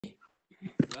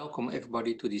Welcome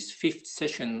everybody to this fifth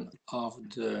session of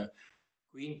the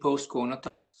Green Post-Corona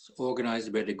Talks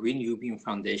organized by the Green European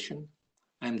Foundation.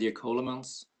 I'm Dirk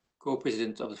Holemans,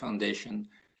 co-president of the foundation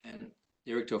and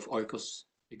director of Oikos,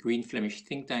 the Green Flemish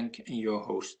think tank, and your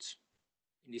host.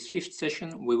 In this fifth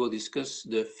session, we will discuss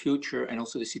the future and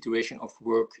also the situation of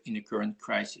work in the current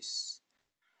crisis.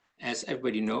 As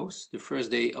everybody knows, the first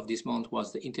day of this month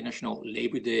was the International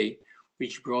Labour Day,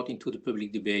 which brought into the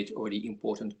public debate already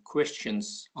important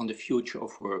questions on the future of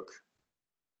work.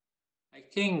 I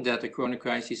think that the corona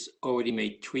crisis already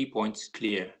made 3 points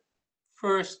clear.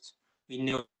 First, we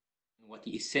know what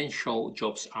the essential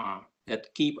jobs are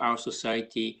that keep our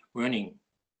society running.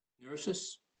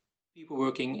 Nurses, people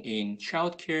working in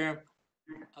childcare,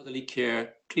 elderly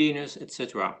care, cleaners,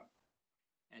 etc.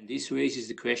 And this raises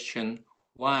the question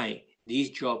why these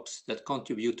jobs that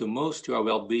contribute the most to our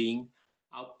well-being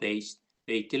are paid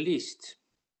the least.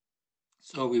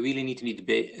 So we really need to need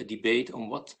a debate on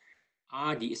what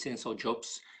are the essential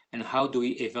jobs and how do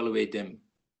we evaluate them?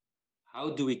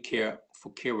 How do we care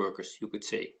for care workers, you could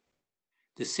say?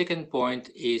 The second point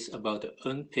is about the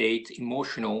unpaid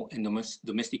emotional and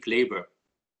domestic labor.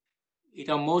 It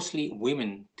are mostly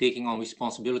women taking on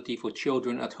responsibility for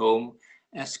children at home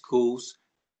as schools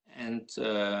and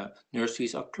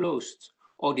nurseries are closed,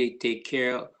 or they take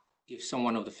care if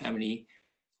someone of the family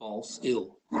falls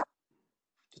ill.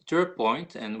 The third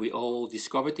point, and we all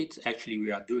discovered it, actually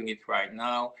we are doing it right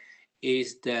now,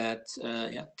 is that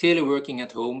teleworking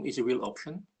at home is a real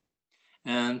option.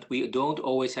 And we don't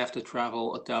always have to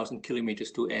travel 1,000 kilometers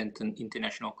to attend an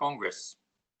international congress.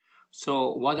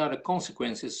 So what are the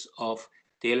consequences of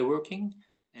teleworking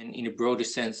and, in a broader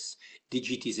sense,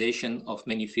 digitization of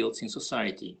many fields in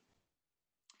society?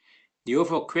 The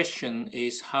overall question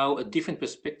is how a different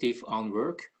perspective on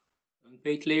work,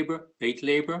 unpaid labor, paid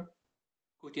labor,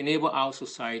 could enable our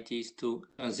societies to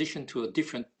transition to a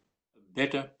different,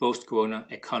 better post-corona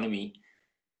economy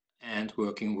and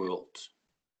working world.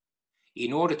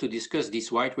 In order to discuss this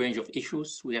wide range of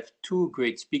issues, we have two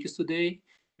great speakers today.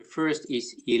 The first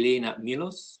is Jelena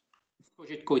Milos,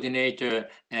 project coordinator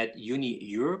at Uni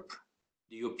Europe,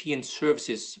 the European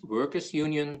Services Workers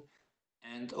Union,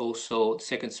 and also the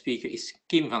second speaker is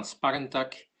Kim van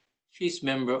Sparrentak. She's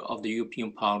member of the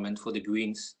European Parliament for the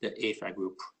Greens, the EVA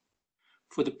group.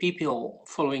 For the people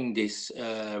following this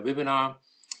webinar,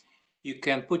 you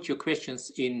can put your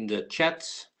questions in the chat.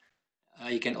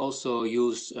 You can also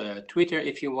use Twitter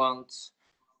if you want,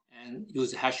 and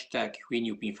use the hashtag Green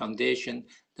European Foundation.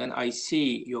 Then I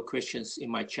see your questions in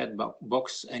my chat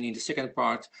box, and in the second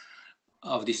part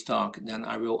of this talk, then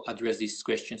I will address these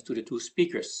questions to the two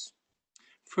speakers.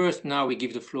 First, now we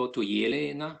give the floor to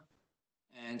Jelena.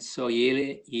 And so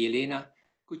Jelena,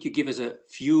 could you give us a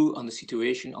view on the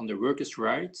situation on the workers'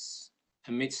 rights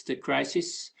amidst the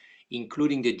crisis,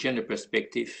 including the gender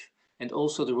perspective and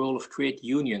also the role of trade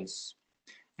unions?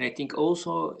 And I think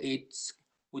also it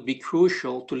would be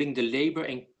crucial to link the labor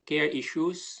and care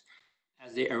issues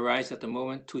as they arise at the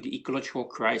moment to the ecological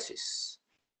crisis.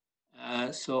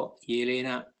 So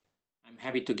Jelena, I'm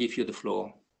happy to give you the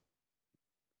floor.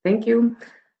 Thank you.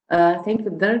 Thank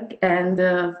you, Dirk. And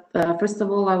first of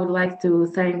all, I would like to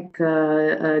thank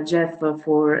Jeff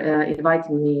for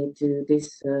inviting me to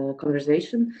this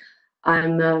conversation.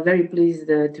 I'm very pleased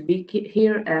to be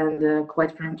here, and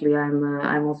quite frankly,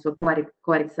 I'm also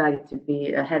quite excited to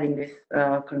be having this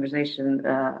conversation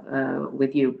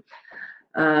with you.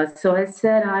 So as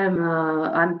said,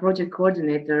 I'm project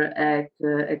coordinator at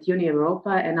Uni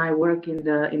Europa, and I work in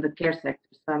the care sector.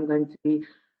 So I'm going to be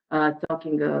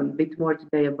talking a bit more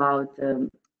today about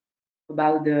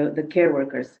the care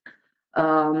workers.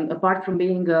 Apart from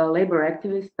being a labor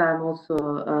activist, I'm also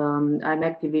I'm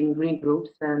active in green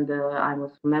groups, and I'm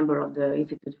also a member of the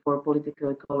Institute for Political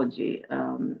Ecology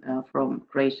from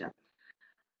Croatia.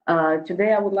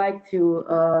 Today, I would like to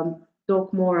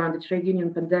talk more on the trade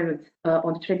union pandemics,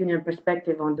 on the trade union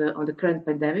perspective on the current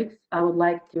pandemics. I would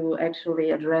like to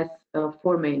actually address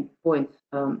 4 main points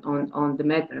on the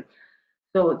matter.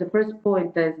 So the first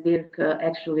point, as Dirk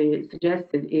actually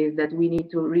suggested, is that we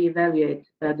need to reevaluate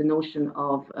the notion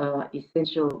of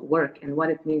essential work and what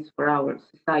it means for our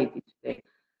society today.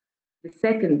 The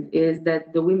second is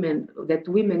that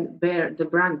women bear the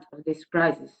brunt of this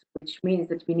crisis, which means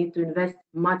that we need to invest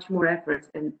much more efforts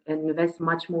and invest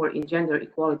much more in gender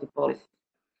equality policies.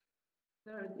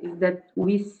 Third is that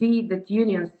we see that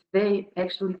unions today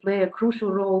actually play a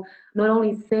crucial role, not only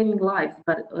in saving lives,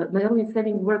 but not only in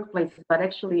saving workplaces, but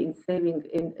actually in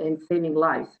saving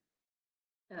lives.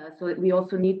 So we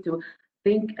also need to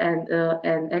think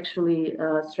and actually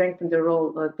strengthen the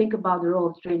role. Think about the role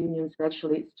of trade unions to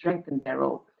actually strengthen their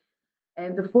role.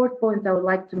 And the fourth point I would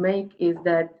like to make is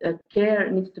that care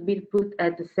needs to be put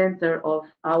at the center of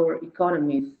our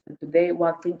economies today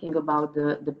while thinking about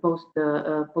the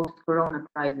post-corona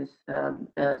crisis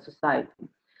society.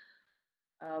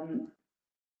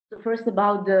 So first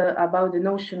about the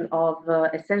notion of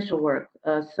essential work.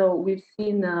 So we've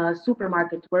seen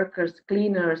supermarket workers,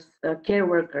 cleaners, care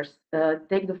workers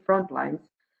take the front lines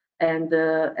and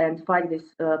fight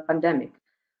this pandemic.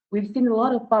 We've seen a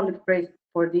lot of public praise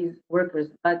for these workers,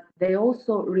 but they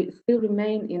also still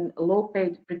remain in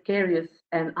low-paid, precarious,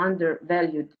 and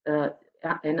undervalued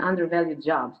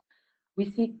jobs. We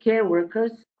see care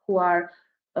workers who are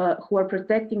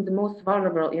protecting the most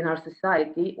vulnerable in our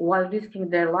society while risking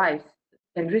their lives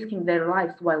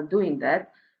while doing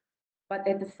that. But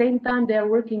at the same time, they are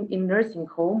working in nursing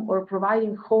home or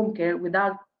providing home care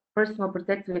without personal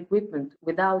protective equipment,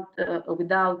 without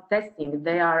testing.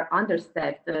 They are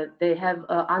understaffed. They have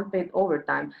unpaid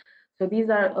overtime. So these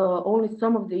are only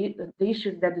some of the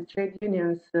issues that the trade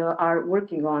unions are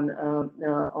working on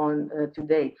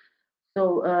today.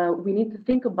 So we need to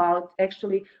think about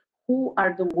actually who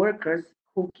are the workers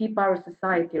who keep our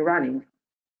society running.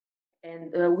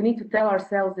 And we need to tell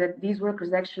ourselves that these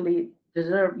workers actually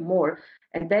deserve more.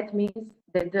 And that means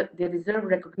that they deserve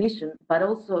recognition, but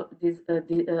also,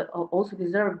 also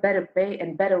deserve better pay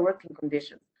and better working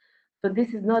conditions. So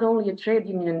this is not only a trade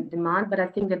union demand, but I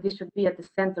think that this should be at the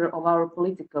center of our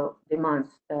political demands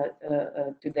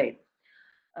today.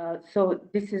 So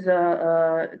this is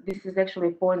actually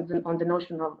a point on the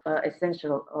notion of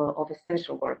essential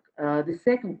work. The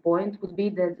second point would be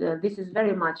that this is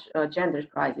very much a gender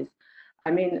crisis. I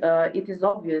mean, it is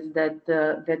obvious that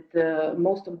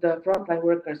most of the frontline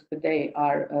workers today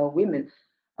are women.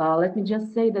 Let me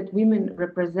just say that women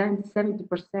represent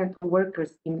 70% of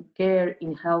workers in care,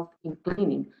 in health, in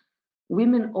cleaning.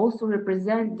 Women also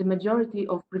represent the majority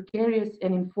of precarious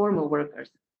and informal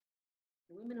workers.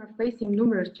 Women are facing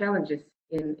numerous challenges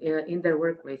in their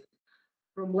workplaces,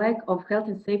 from lack of health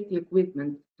and safety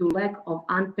equipment to lack of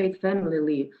unpaid family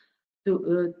leave,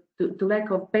 to lack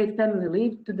of paid family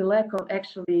leave, to the lack of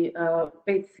actually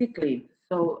paid sick leave.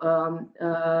 So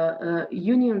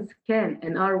unions can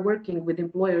and are working with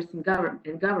employers and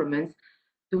governments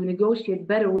to negotiate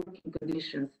better working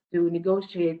conditions, to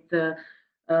negotiate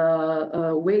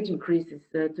wage increases,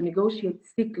 to negotiate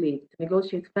sick leave, to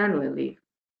negotiate family leave.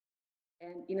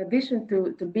 And in addition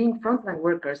to being frontline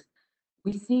workers,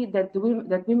 we see that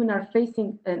women are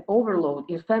facing an overload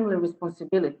in family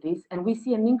responsibilities, and we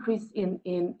see an increase in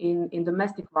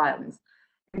domestic violence.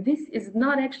 And this is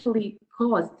not actually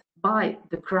caused by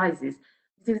the crisis.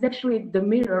 This is actually the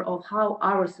mirror of how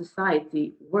our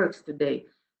society works today.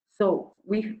 So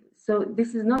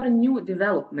this is not a new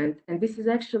development, and this is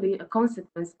actually a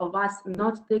consequence of us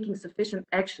not taking sufficient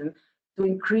action to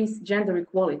increase gender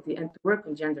equality and to work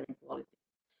on gender equality.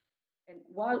 And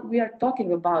while we are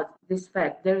talking about this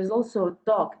fact, there is also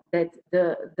talk that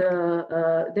the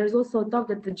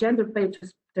gender pay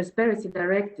transparency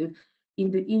directive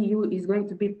in the EU is going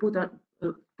to be put on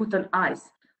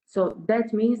ice. So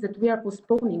that means that we are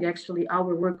postponing actually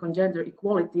our work on gender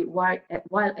equality, while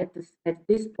at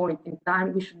this point in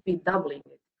time we should be doubling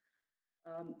it.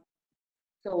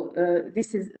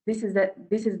 This is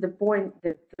the point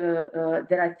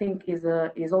that I think is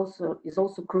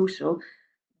also crucial,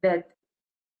 that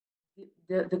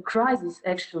the crisis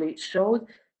actually showed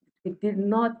it did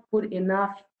not put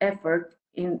enough effort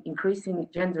in increasing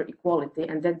gender equality,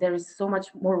 and that there is so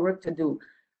much more work to do.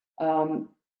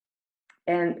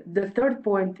 And the third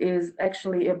point is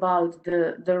actually about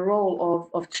the role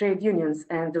of trade unions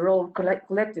and the role of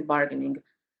collective bargaining,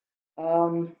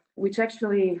 which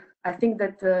actually I think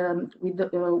that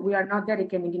we are not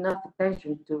dedicating enough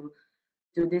attention to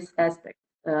this aspect.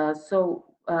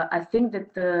 I think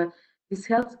that this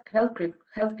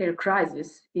healthcare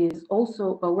crisis is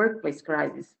also a workplace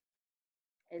crisis.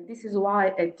 And this is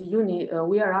why at the Uni,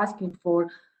 we are asking for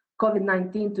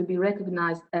COVID-19 to be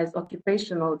recognized as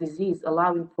occupational disease,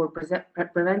 allowing for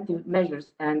preventive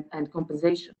measures and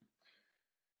compensation.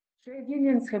 Trade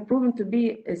unions have proven to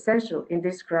be essential in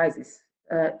this crisis.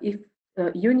 If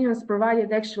unions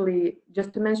provided actually,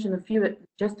 just to mention a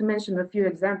few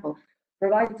examples,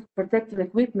 provided protective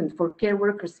equipment for care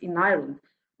workers in Ireland.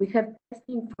 We have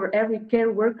testing for every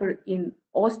care worker in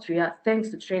Austria, thanks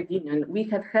to trade union. We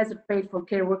have hazard pay for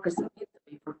care workers in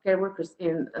Italy, for care workers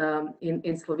in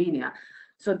Slovenia.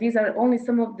 So these are only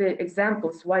some of the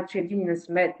examples why trade unions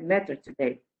matter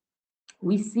today.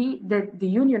 We see that the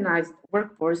unionized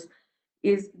workforce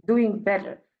is doing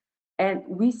better. And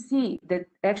we see that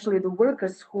actually the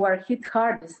workers who are hit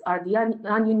hardest are the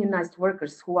ununionized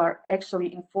workers who are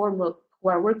actually informal, who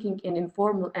are working in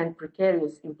informal and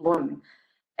precarious employment.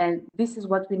 And this is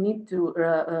what we need to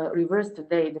reverse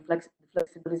today: the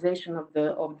flexibilization of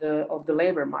the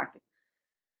labor market.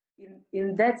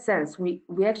 In that sense, we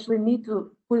actually need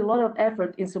to put a lot of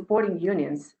effort in supporting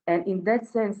unions. And in that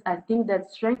sense, I think that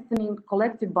strengthening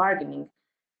collective bargaining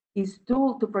is a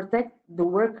tool to protect the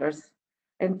workers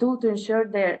and tool to ensure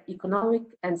their economic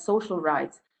and social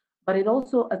rights, but it's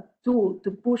also a tool to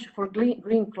push for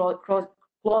green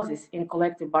clauses in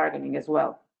collective bargaining as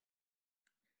well.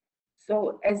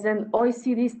 So as an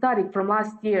OECD study from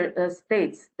last year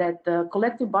states that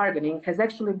collective bargaining has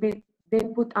actually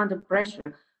been put under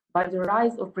pressure by the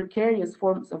rise of precarious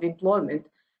forms of employment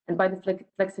and by the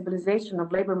flexibilization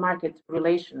of labor market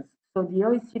relations. So the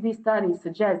OECD study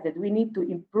suggests that we need to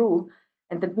improve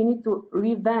and that we need to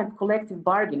revamp collective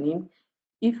bargaining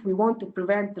if we want to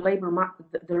prevent the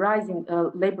rising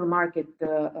labor market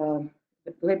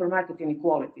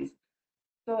inequalities.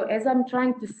 So as I'm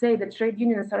trying to say, that trade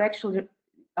unions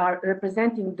are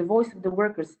representing the voice of the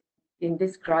workers in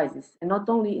this crisis, and not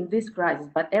only in this crisis,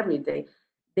 but every day.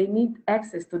 They need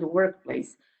access to the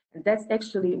workplace. And that's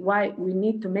actually why we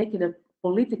need to make it a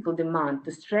political demand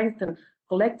to strengthen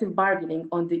collective bargaining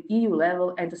on the EU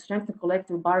level and to strengthen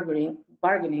collective bargaining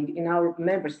in our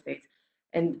member states.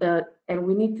 And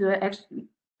we need to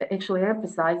actually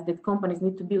emphasize that companies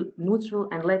need to be neutral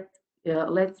and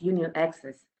let union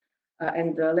access.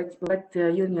 And let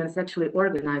unions actually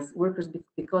organize workers,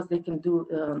 because they can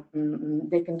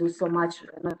do so much,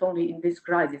 not only in this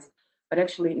crisis, but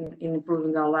actually in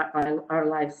improving our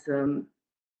lives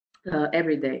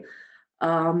every day.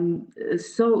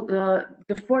 So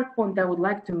the fourth point I would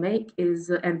like to make is,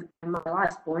 and my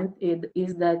last point,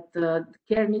 is that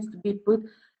care needs to be put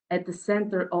at the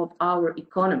center of our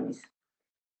economies.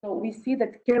 So we see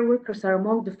that care workers are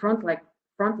among the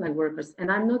frontline workers,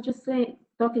 and I'm not just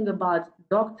talking about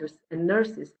doctors and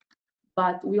nurses,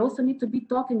 but we also need to be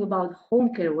talking about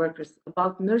home care workers,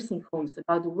 about nursing homes,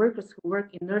 about the workers who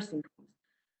work in nursing homes.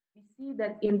 We see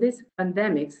that in this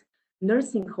pandemics,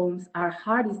 nursing homes are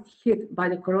hardest hit by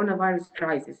the coronavirus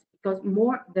crisis, because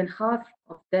more than half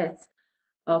of deaths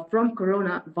from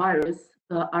coronavirus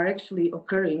actually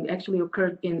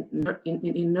occurred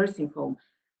in nursing home.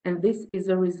 And this is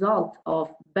a result of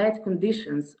bad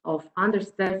conditions, of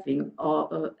understaffing,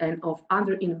 and of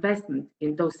underinvestment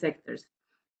in those sectors.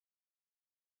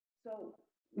 So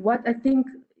what I think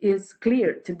is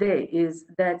clear today is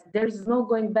that there is no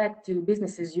going back to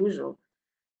business as usual.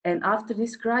 And after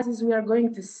this crisis, we are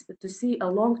going to see a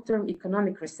long-term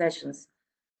economic recession.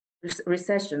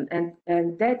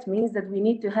 And that means that we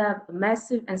need to have a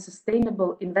massive and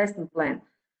sustainable investment plan.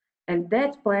 And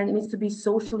that plan needs to be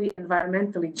socially,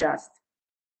 environmentally just.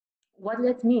 What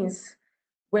that means,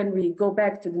 when we go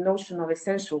back to the notion of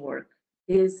essential work,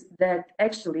 is that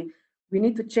actually we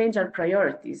need to change our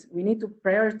priorities. We need to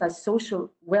prioritize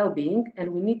social well-being,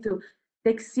 and we need to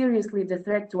take seriously the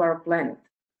threat to our planet.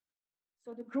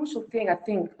 So the crucial thing, I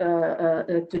think,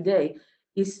 today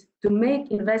is to make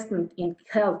investment in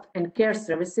health and care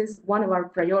services one of our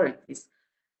priorities.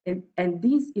 And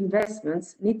these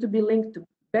investments need to be linked to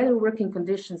better working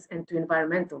conditions and to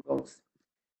environmental goals.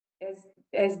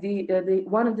 As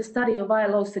one of the study of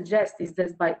ILO suggests, is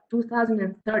that by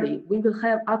 2030, we will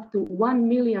have up to 1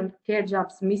 million care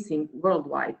jobs missing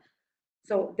worldwide.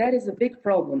 So that is a big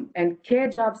problem. And care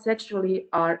jobs actually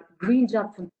are green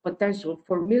job potential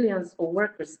for millions of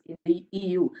workers in the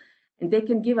EU. And they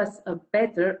can give us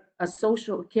a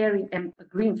social, caring, and a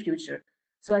green future.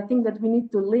 So I think that we need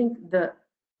to link the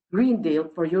Green Deal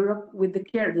for Europe with the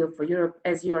Care Deal for Europe,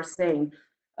 as you are saying,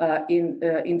 in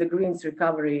the Greens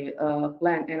Recovery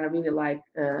Plan, and I really like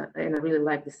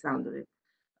the sound of it.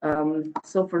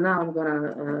 So for now,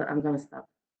 I'm gonna stop.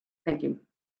 Thank you.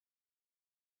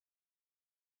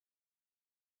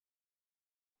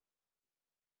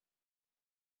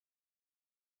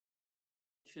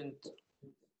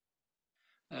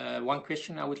 One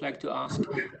question I would like to ask: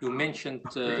 you mentioned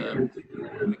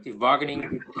collective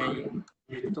bargaining, and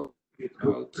you talked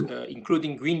about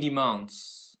including green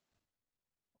demands.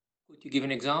 Could you give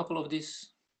an example of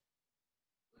this?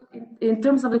 In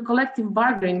terms of the collective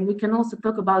bargaining, we can also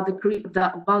talk about the green.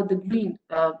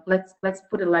 Let's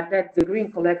put it like that: the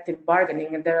green collective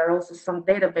bargaining. And there are also some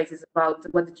databases about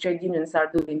what the trade unions are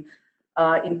doing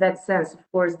in that sense. Of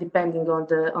course, depending on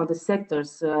the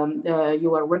sectors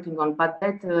you are working on, but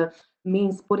that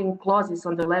means putting clauses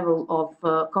on the level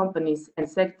of companies and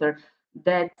sector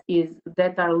that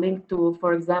are linked to,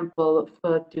 for example,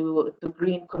 to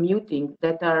green commuting,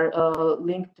 that are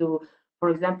linked to, for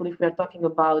example, if we are talking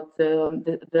about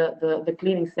the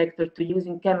cleaning sector, to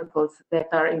using chemicals that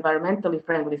are environmentally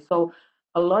friendly. So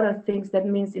a lot of things. That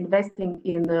means investing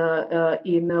in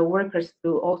workers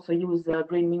to also use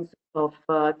green means of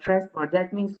transport.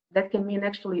 That can mean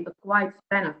actually a quite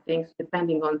span of things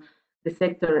depending on the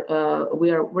sector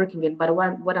we are working in. But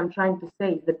what I'm trying to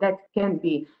say is that can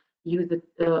be used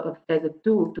as a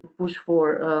tool to push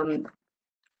for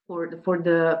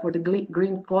the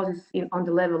green causes on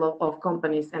the level of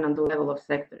companies and on the level of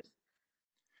sectors.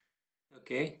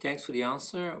 Okay, thanks for the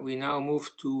answer. We now move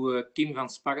to Kim van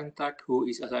Sparrentak, who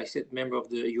is, as I said, member of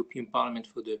the European Parliament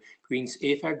for the Greens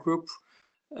EVA group.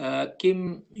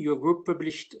 Kim, your group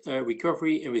published a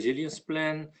recovery and resilience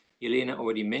plan. Jelena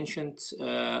already mentioned.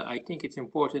 I think it's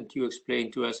important you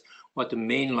explain to us what the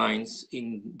main lines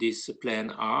in this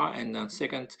plan are. And then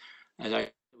second, as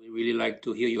I would really like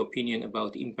to hear your opinion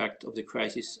about the impact of the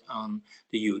crisis on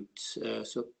the youth.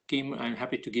 So Kim, I'm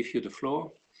happy to give you the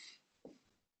floor.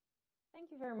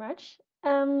 Thank you very much.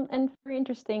 And very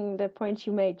interesting the points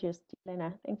you made, just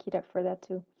Jelena. Thank you for that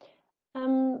too.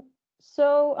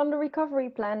 So on the recovery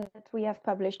plan that we have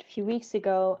published a few weeks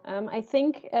ago, I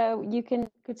think you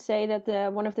could say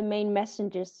that one of the main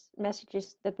messages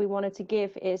that we wanted to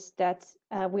give is that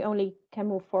we only can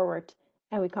move forward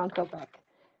and we can't go back.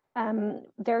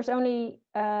 There's only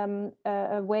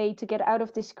a way to get out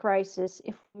of this crisis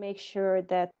if we make sure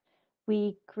that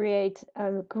we create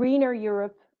a greener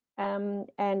Europe and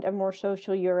a more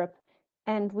social Europe.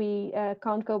 And we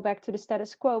can't go back to the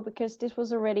status quo because this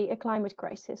was already a climate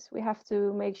crisis. We have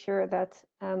to make sure that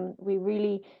we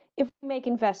really, if we make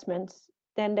investments,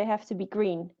 then they have to be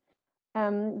green.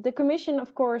 The Commission,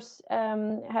 of course,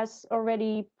 has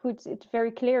already put it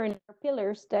very clear in their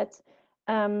pillars that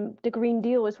the Green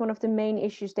Deal is one of the main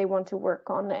issues they want to work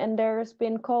on. And there's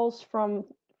been calls from,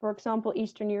 for example,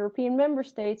 Eastern European member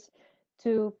states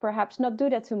to perhaps not do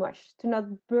that too much, to not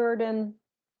burden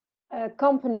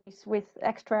companies with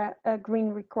extra green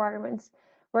requirements.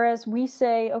 Whereas we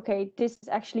say, okay, this is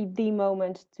actually the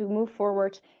moment to move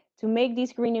forward, to make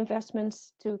these green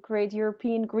investments, to create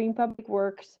European green public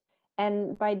works,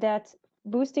 and by that,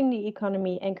 boosting the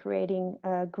economy and creating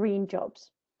green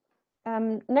jobs.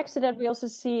 Next to that, we also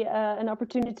see an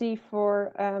opportunity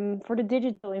for the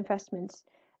digital investments.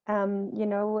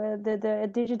 The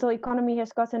digital economy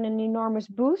has gotten an enormous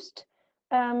boost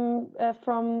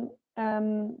from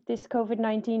this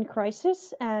COVID-19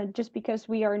 crisis, just because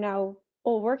we are now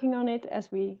all working on it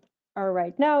as we are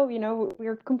right now.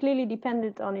 We're completely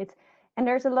dependent on it. And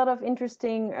there's a lot of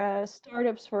interesting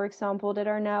startups, for example, that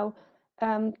are now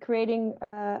creating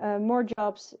more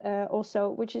jobs also,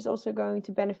 which is also going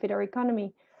to benefit our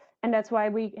economy. And that's why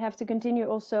we have to continue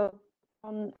also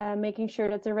on making sure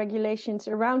that the regulations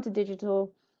around the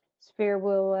digital sphere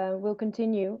will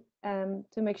continue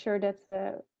to make sure that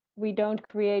we don't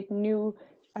create new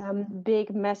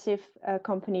big massive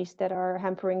companies that are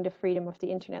hampering the freedom of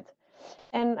the internet.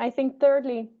 And I think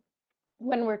thirdly,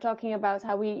 when we're talking about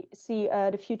how we see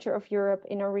the future of Europe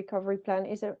in our recovery plan,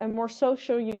 is a more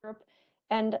social Europe,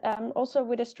 and also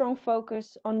with a strong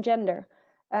focus on gender.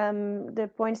 The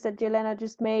points that Jelena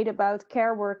just made about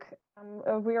care work,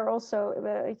 we are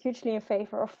also hugely in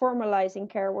favor of formalizing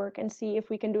care work and see if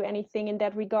we can do anything in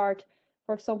that regard.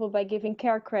 For example, by giving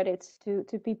care credits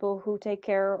to people who take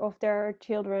care of their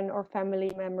children or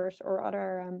family members or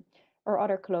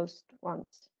other close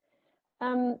ones.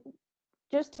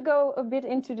 Just to go a bit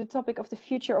into the topic of the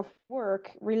future of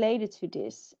work related to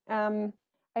this,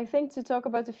 I think to talk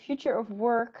about the future of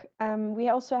work, we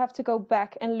also have to go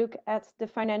back and look at the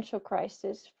financial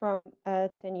crisis from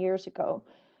 10 years ago.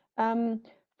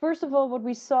 First of all, what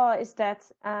we saw is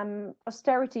that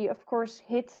austerity, of course,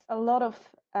 hit a lot of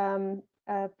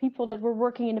people that were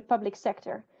working in the public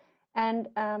sector. And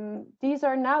these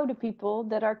are now the people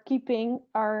that are keeping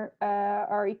our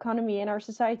economy and our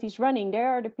societies running. They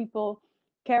are the people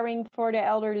caring for the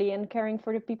elderly and caring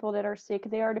for the people that are sick.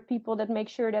 They are the people that make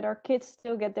sure that our kids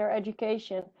still get their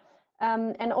education.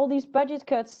 And all these budget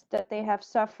cuts that they have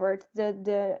suffered,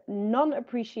 the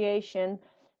non-appreciation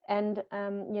and,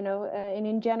 and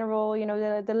in general,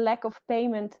 the lack of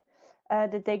payment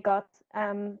that they got,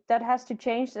 that has to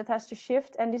change, that has to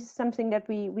shift. And this is something that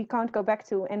we can't go back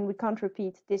to, and we can't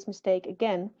repeat this mistake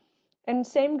again. And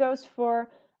same goes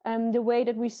for the way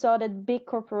that we saw that big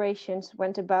corporations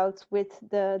went about with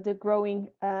the growing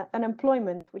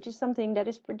unemployment, which is something that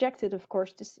is projected, of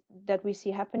course, that we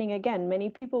see happening again. Many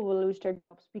people will lose their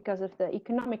jobs because of the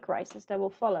economic crisis that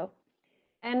will follow.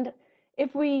 And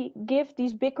if we give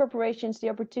these big corporations the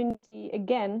opportunity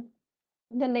again,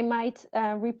 then they might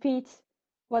repeat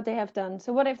what they have done.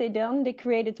 So what have they done? They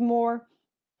created more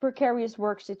precarious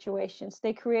work situations.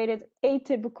 They created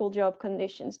atypical job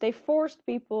conditions. They forced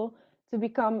people to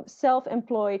become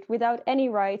self-employed without any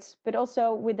rights, but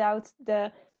also without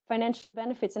the financial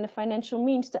benefits and the financial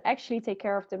means to actually take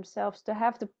care of themselves, to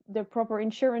have the proper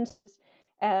insurances,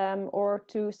 or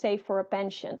to save for a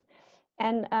pension.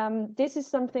 And this is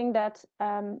something that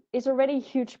is already a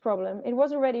huge problem. It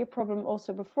was already a problem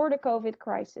also before the COVID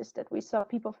crisis, that we saw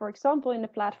people, for example, in the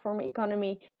platform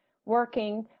economy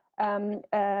working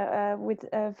with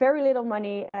very little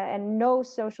money and no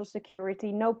social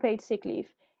security, no paid sick leave.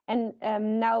 And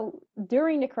now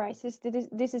during the crisis,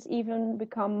 this has even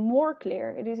become more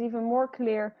clear. It is even more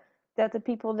clear that the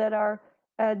people that are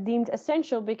deemed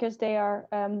essential because they are,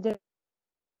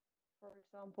 for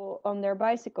example, on their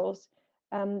bicycles,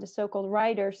 the so-called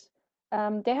riders,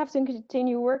 they have to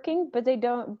continue working, but they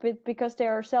don't. But because they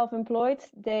are self-employed,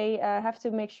 they have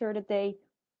to make sure that they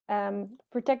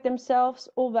protect themselves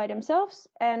all by themselves,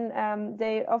 and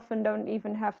they often don't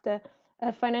even have the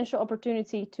financial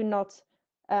opportunity to not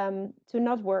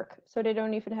work. So they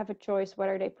don't even have a choice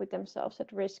whether they put themselves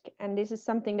at risk. And this is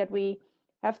something that we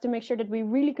have to make sure that we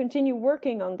really continue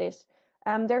working on this.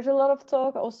 There's a lot of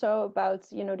talk also about,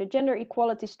 the gender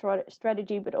equality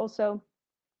strategy, but also,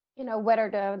 whether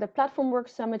the Platform Work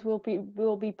Summit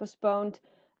will be postponed,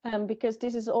 because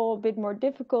this is all a bit more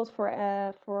difficult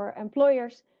for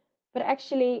employers. But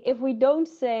actually, if we don't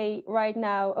say right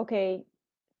now, okay,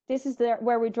 this is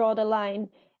where we draw the line,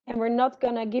 and we're not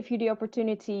gonna give you the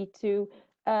opportunity to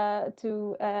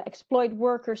exploit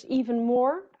workers even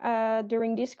more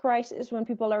during this crisis, when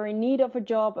people are in need of a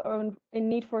job or in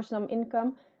need for some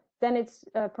income, then it's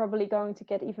probably going to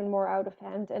get even more out of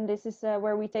hand. And this is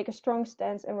where we take a strong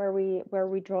stance and where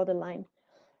we draw the line.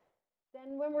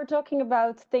 Then when we're talking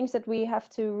about things that we have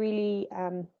to really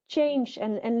change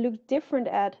and look different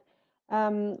at,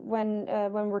 when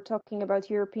we're talking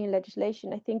about European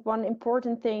legislation, I think one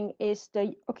important thing is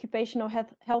the occupational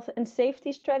health and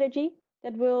safety strategy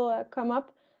that will come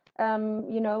up.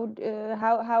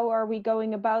 How are we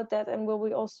going about that, and will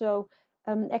we also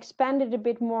expand it a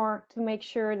bit more to make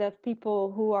sure that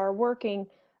people who are working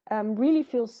really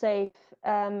feel safe,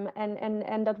 and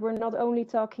that we're not only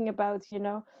talking about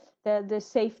the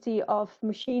safety of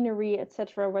machinery,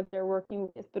 etc., what they're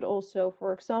working with, but also,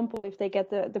 for example, if they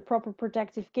get the proper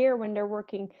protective gear when they're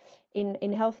working in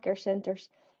healthcare centers.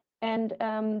 And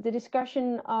the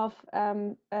discussion of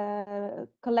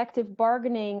collective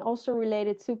bargaining, also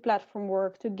related to platform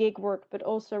work, to gig work, but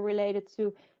also related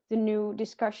to the new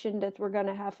discussion that we're going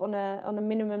to have on a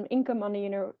minimum income on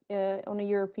a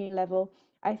European level.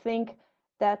 I think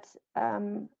that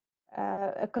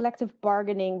a collective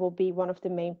bargaining will be one of the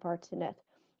main parts in that.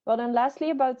 Well, then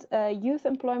lastly, about youth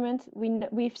employment,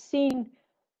 we've seen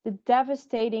the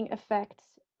devastating effects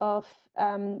of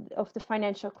the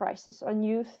financial crisis on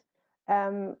youth.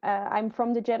 I'm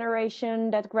from the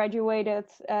generation that graduated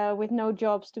with no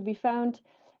jobs to be found,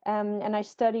 and I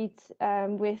studied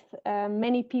with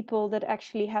many people that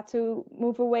actually had to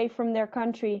move away from their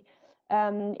country,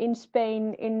 in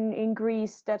Spain, in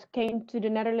Greece, that came to the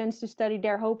Netherlands to study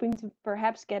there, hoping to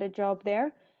perhaps get a job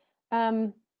there.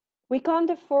 We can't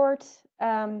afford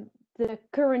the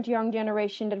current young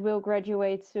generation that will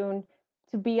graduate soon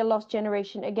to be a lost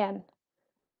generation again.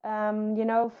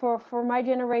 For my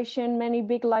generation, many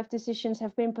big life decisions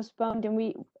have been postponed,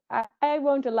 and I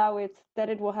won't allow that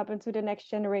it will happen to the next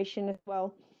generation as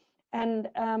well. And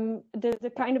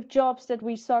the kind of jobs that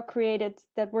we saw created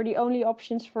that were the only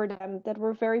options for them, that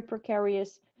were very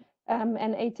precarious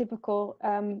and atypical,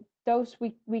 those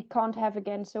we can't have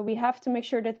again. So we have to make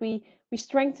sure that we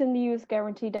strengthen the youth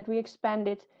guarantee, that we expand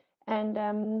it, and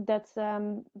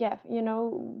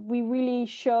we really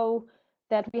show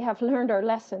that we have learned our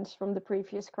lessons from the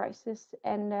previous crisis,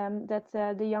 and that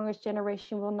the youngest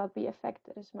generation will not be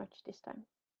affected as much this time.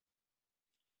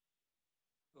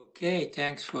 Okay,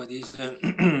 thanks for this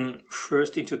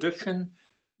first introduction.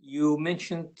 You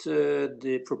mentioned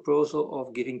the proposal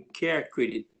of giving care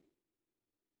credit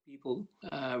people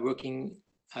working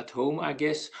at home, I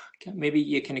guess. Maybe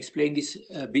you can explain this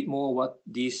a bit more, what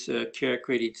these care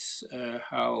credits,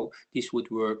 how this would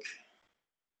work.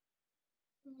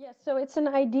 Yes, so it's an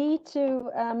idea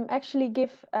to actually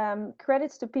give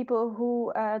credits to people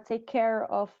who take care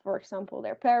of, for example,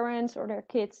 their parents or their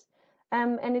kids.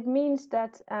 And it means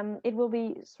that it will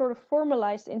be sort of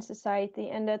formalized in society,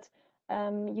 and that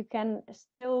you can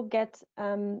still get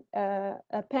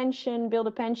a pension, build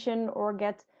a pension, or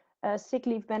get sick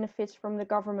leave benefits from the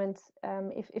government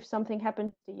if something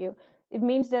happens to you. It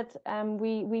means that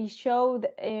we show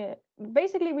that,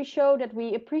 basically we show that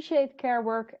we appreciate care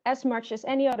work as much as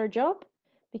any other job,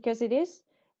 because it is,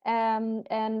 and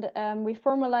we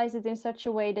formalize it in such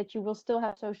a way that you will still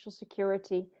have social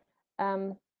security.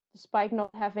 despite not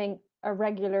having a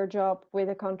regular job with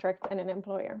a contract and an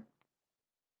employer.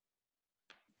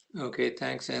 Okay,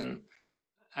 thanks. And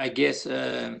I guess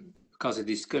because the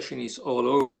discussion is all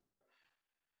over,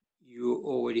 you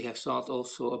already have thought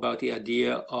also about the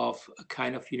idea of a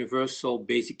kind of universal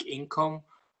basic income.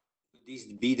 Would this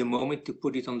be the moment to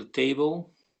put it on the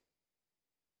table?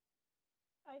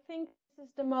 I think this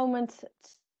is the moment to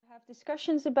have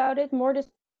discussions about it, more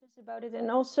discussions about it, and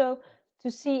also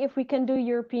to see if we can do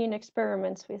European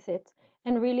experiments with it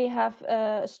and really have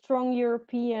a strong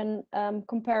European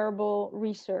comparable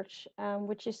research,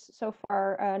 which is so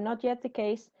far not yet the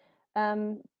case.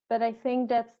 But I think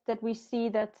that we see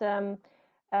that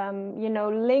you know,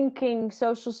 linking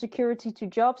social security to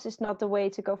jobs is not the way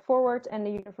to go forward, and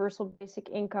the universal basic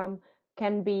income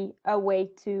can be a way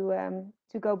to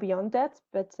go beyond that.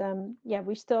 But yeah,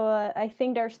 we still I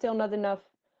think there's still not enough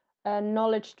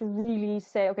knowledge to really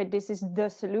say, okay, this is the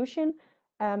solution.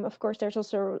 Of course, there's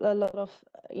also a lot of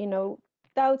you know,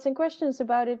 doubts and questions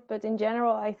about it, but in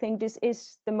general, I think this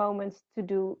is the moment to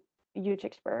do huge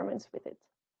experiments with it.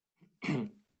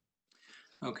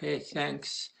 Okay,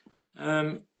 thanks.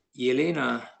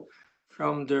 Jelena,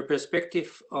 from the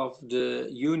perspective of the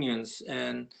unions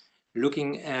and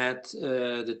looking at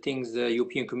the things the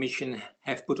European Commission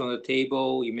have put on the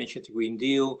table, you mentioned the Green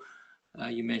Deal,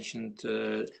 you mentioned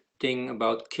the thing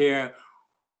about care.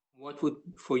 What would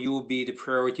for you be the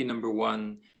priority number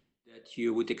one that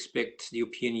you would expect the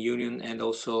European Union and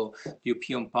also the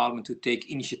European Parliament to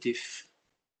take initiative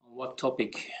on what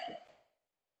topic?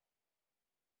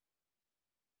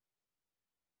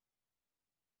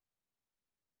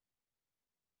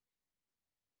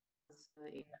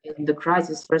 In the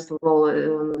crisis, first of all,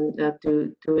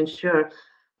 to ensure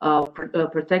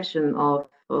protection of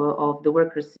the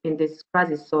workers in this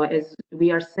crisis. So as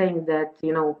we are saying that,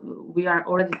 you know, we are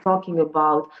already talking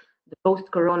about the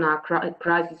post-corona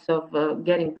crisis of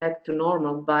getting back to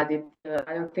normal, but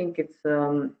I don't think it's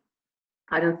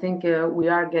I don't think we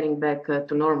are getting back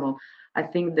to normal. I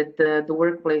think that the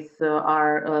workplace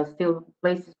are still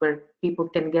places where people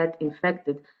can get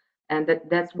infected, and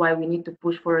that's why we need to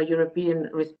push for a European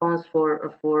response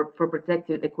for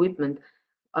protective equipment.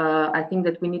 I think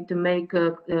that we need to make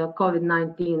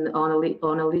COVID-19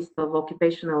 on a list of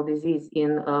occupational disease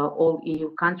in all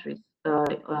EU countries.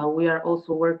 We are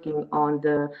also working on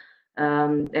the,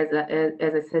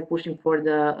 as I said, pushing for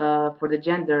the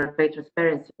gender pay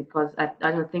transparency, because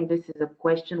I don't think this is a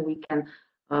question we can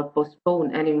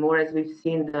postpone anymore, as we've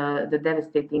seen the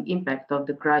devastating impact of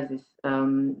the crisis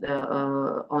on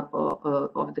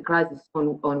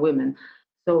women.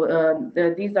 So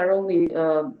these are only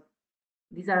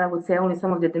these are, I would say, only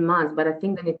some of the demands, but I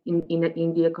think that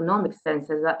in the economic sense,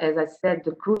 as I said,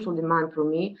 the crucial demand for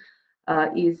me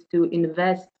is to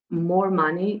invest more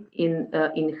money in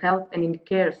health and in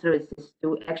care services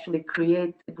to actually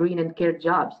create green and care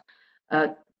jobs,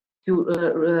 to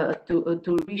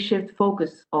reshift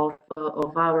focus of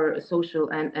our social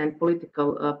and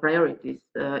political priorities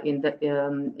in that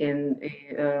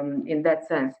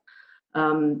sense.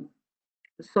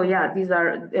 So yeah, these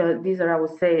are I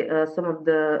would say some of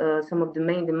the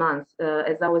main demands.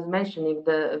 As I was mentioning,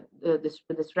 the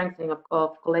strengthening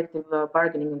of collective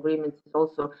bargaining agreements is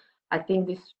also, I think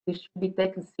this should be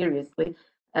taken seriously.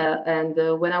 And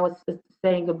when I was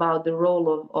saying about the role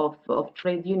of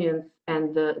trade unions,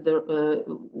 and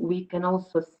we can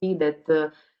also see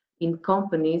that in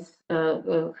companies,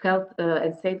 health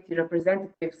and safety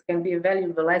representatives can be a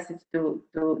valuable asset to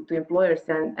employers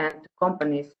and to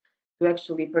companies, to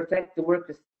actually protect the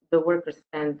workers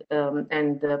and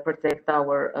protect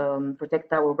our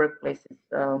workplaces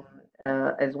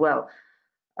as well.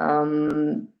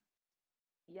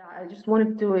 Yeah, I just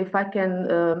wanted to, if I can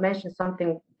mention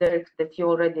something that you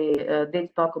already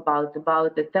did talk about the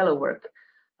telework.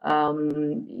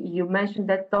 You mentioned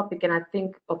that topic, and I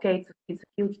think, okay, it's a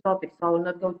huge topic, so I will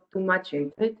not go too much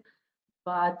into it.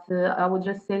 But I would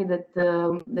just say that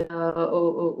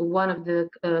one of the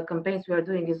campaigns we are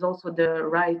doing is also the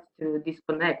right to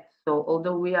disconnect. So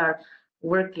although we are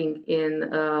working in,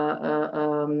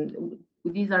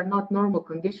 these are not normal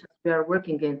conditions we are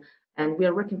working in, and we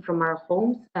are working from our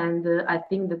homes. And I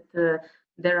think that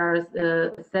there are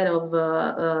a set of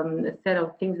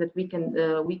things that we can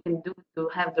do to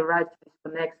have the right to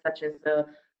disconnect, such as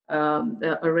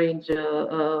arrange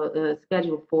a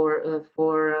schedule for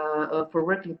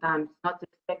working times, not to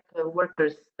expect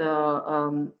workers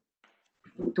to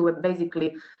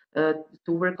basically to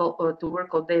work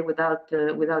all day without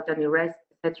any rest,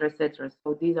 etc., etc.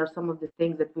 So these are some of the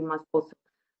things that we must also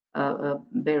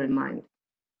bear in mind.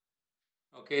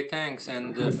 Okay, thanks.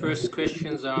 And the first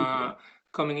questions are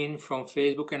coming in from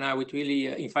Facebook, and I would really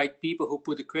invite people who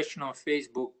put a question on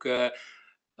Facebook,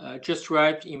 just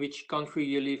write in which country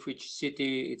you live, which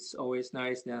city. It's always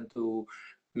nice then to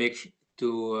make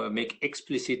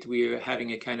explicit we're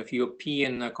having a kind of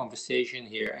European conversation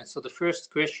here. And so the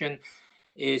first question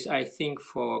is, I think,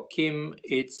 for Kim.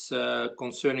 It's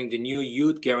concerning the new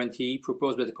youth guarantee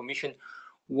proposed by the Commission.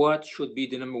 What should be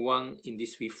the number one in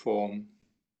this reform?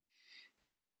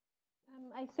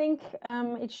 I think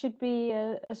it should be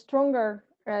a stronger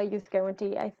youth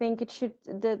guarantee. I think it should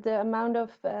the amount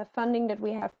of funding that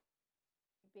we have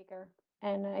be bigger,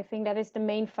 and I think that is the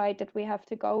main fight that we have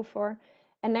to go for.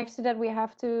 And next to that, we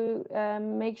have to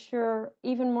make sure,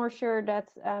 even more sure,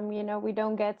 that we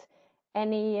don't get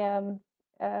any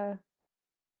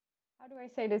how do I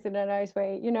say this in a nice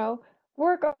way?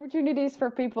 Work opportunities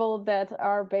for people that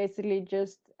are basically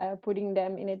just putting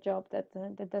them in a job that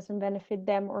doesn't benefit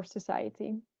them or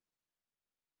society.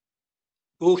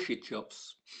 Bullshit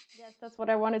jobs. Yes, that's what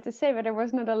I wanted to say, but I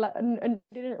was not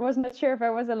was not sure if I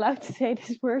was allowed to say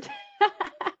this word.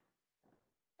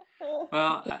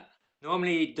 Well,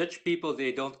 normally Dutch people,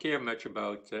 they don't care much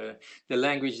about the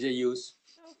language they use.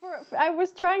 I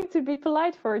was trying to be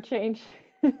polite for a change.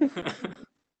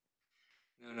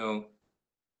 No.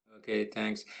 Okay,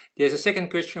 thanks. There's a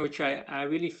second question which I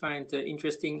really find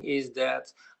interesting, is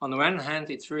that on the one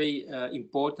hand, it's very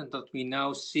important that we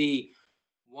now see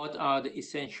what are the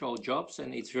essential jobs,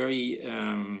 and it's very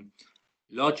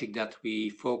logic that we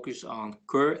focus on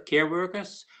care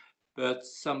workers. But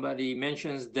somebody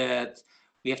mentions that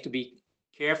we have to be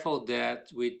careful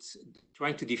that with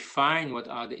trying to define what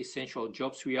are the essential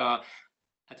jobs, we are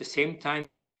at the same time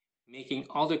making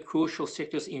other crucial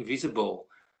sectors invisible,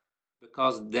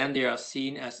 because then they are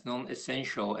seen as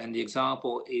non-essential. And the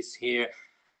example is here,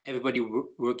 everybody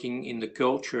working in the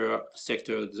culture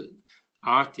sector, the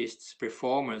artists,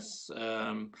 performers,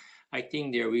 I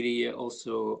think they're really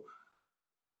also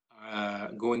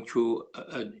going through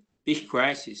a big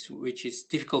crisis, which is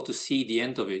difficult to see the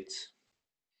end of it.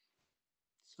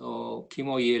 So Kim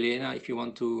or Jelena, if you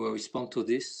want to respond to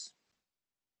this.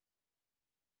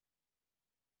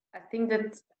 I think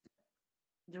that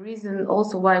the reason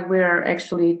also why we're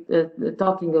actually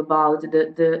talking about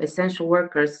the essential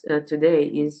workers today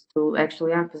is to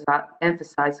actually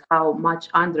emphasize how much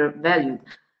undervalued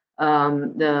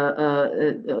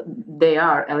they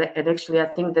are. And actually, I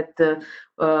think that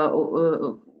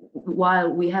while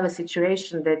we have a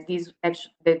situation that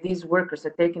these workers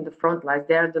are taking the front lines,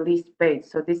 they are the least paid.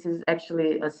 So this is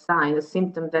actually a sign, a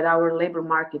symptom that our labor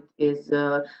market is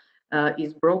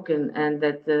broken, and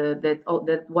that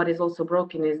what is also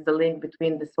broken is the link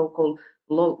between the so-called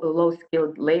low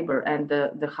skilled labor and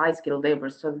the high skilled labor.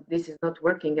 So this is not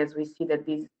working, as we see that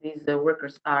these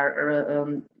workers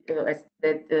are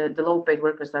the low paid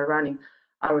workers are running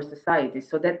our society.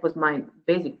 So that was my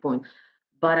basic point.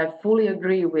 But I fully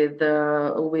agree with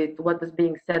what was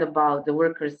being said about the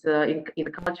workers in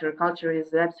culture. Culture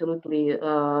is absolutely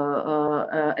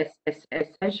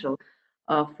essential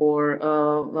for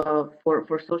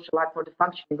social life, for the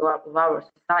functioning of our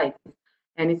societies,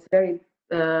 and it's very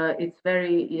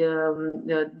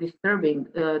disturbing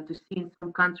to see in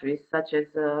some countries, such as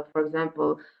for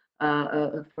example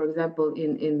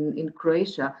in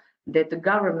Croatia, that the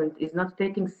government is not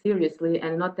taking seriously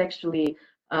and not actually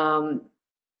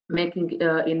making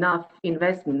enough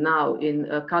investment now in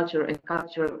culture and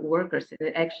culture workers.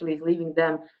 It actually is leaving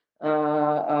them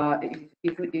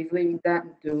is leaving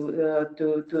them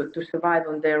to survive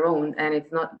on their own, and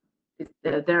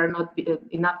there are not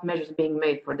enough measures being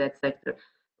made for that sector,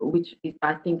 which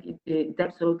I think it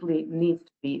absolutely needs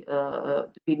to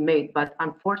be made. But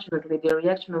unfortunately, the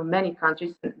reaction of many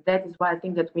countries, that is why I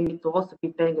think that we need to also be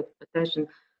paying attention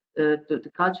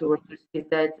to culture workers, is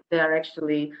that they are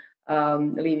actually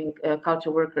leaving culture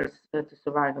workers to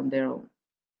survive on their own.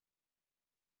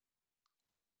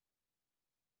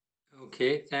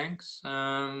 Okay, thanks.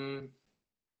 Kim,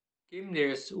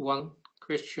 there's one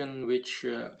question which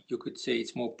you could say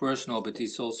it's more personal, but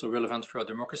it's also relevant for our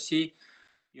democracy.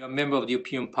 You're a member of the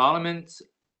European Parliament,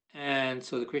 and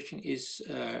so the question is,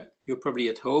 you're probably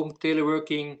at home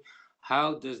teleworking.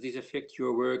 How does this affect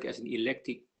your work as an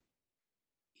elected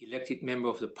member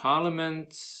of the Parliament?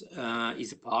 Is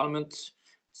the Parliament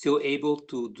still able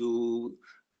to do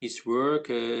its work,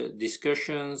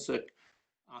 discussions,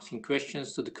 asking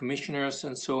questions to the commissioners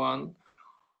and so on?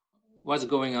 What's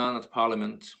going on at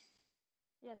Parliament?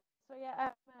 Yes, so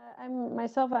yeah,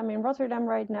 I'm in Rotterdam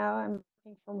right now. I'm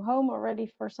working from home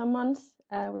already for some months,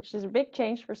 which is a big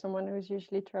change for someone who's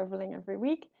usually traveling every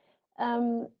week.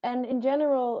 And in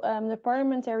general, the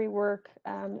parliamentary work,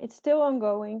 it's still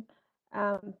ongoing.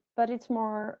 but it's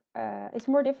more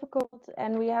difficult,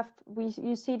 and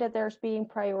you see that there's being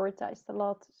prioritized a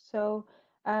lot. So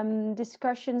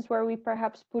discussions where we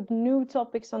perhaps put new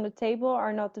topics on the table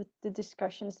are not the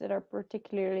discussions that are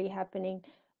particularly happening.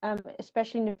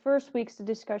 Especially in the first weeks, the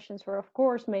discussions were, of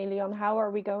course, mainly on how are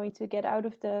we going to get out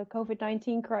of the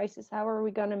COVID-19 crisis, how are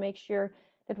we going to make sure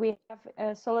that we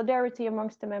have solidarity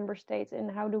amongst the member states,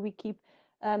 and how do we keep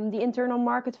the internal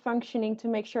market functioning to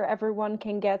make sure everyone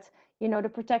can get, the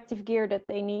protective gear that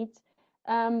they need.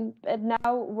 But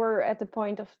now we're at the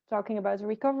point of talking about the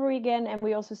recovery again, and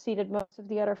we also see that most of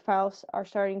the other files are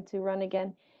starting to run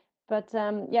again. But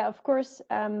yeah, of course,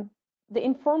 the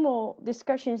informal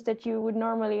discussions that you would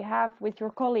normally have with your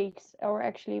colleagues, or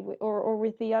actually or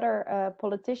with the other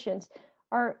politicians,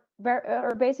 are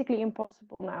basically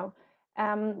impossible now,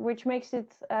 which makes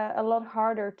it a lot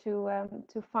harder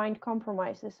to find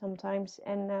compromises sometimes,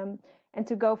 and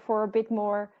to go for a bit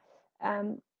more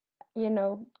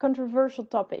controversial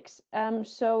topics.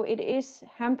 So it is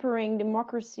hampering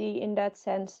democracy in that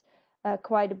sense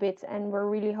quite a bit, and we're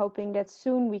really hoping that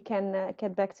soon we can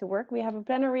get back to work. We have a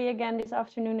plenary again this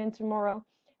afternoon and tomorrow,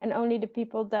 and only the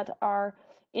people that are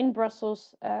in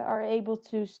Brussels are able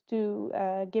to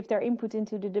give their input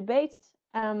into the debates.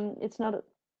 It's not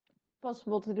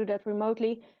possible to do that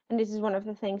remotely, and this is one of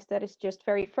the things that is just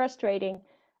very frustrating,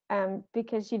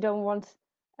 because you don't want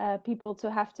people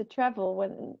to have to travel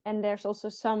and there's also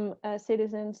some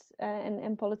citizens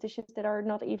and politicians that are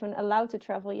not even allowed to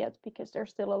travel yet because there's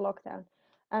still a lockdown.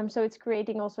 So it's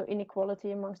creating also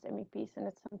inequality amongst MEPs, and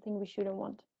it's something we shouldn't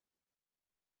want.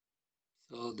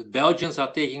 So the Belgians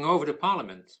are taking over the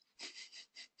parliament.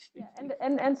 Yeah,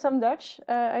 and some Dutch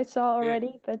I saw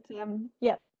already, yeah. But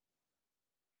yeah.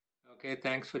 Okay,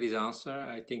 thanks for this answer.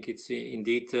 I think it's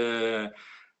indeed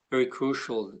very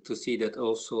crucial to see that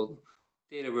also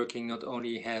teleworking not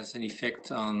only has an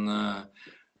effect on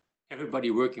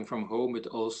everybody working from home, but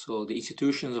also the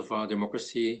institutions of our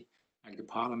democracy, like the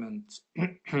parliament.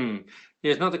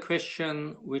 There's another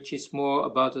question which is more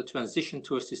about the transition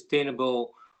to a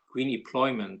sustainable green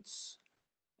employment.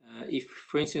 If,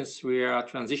 for instance, we are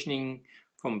transitioning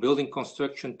from building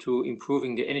construction to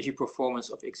improving the energy performance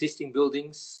of existing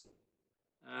buildings,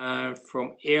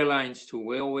 from airlines to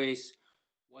railways,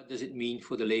 what does it mean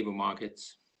for the labor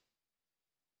markets?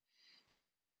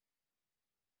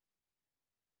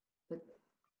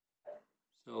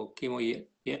 So, Kim,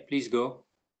 yeah, please go.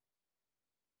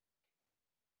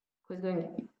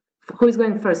 Who's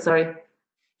going first? Sorry.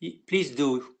 Please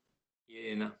do,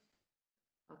 Jelena.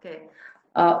 Okay.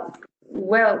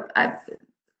 Well, I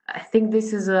think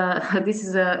this is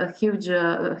a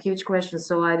huge question.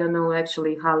 So I don't know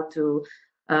actually how to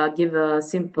give a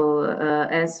simple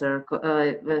answer,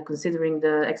 considering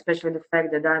especially the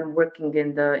fact that I'm working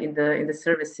in the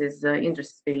services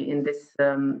industry in this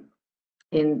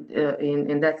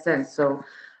in that sense. So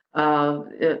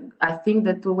I think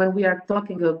that when we are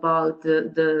talking about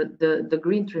the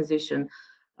green transition,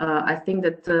 I think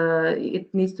that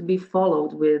it needs to be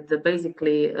followed with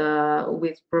basically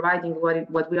with providing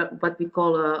what we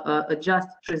call a just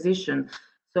transition.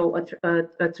 So a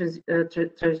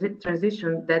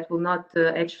transition that will not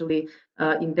actually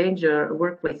endanger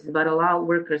workplaces, but allow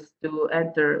workers to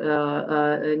enter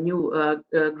a new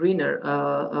greener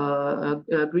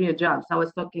jobs. I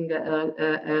was talking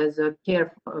as a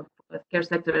care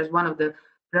sector as one of the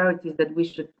priorities that we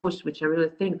should push, which I really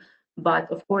think. But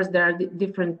of course, there are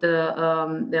different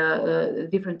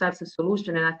types of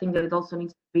solution, and I think that it also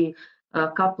needs to be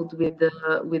coupled with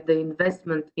the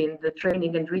investment in the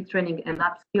training and retraining and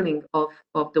upskilling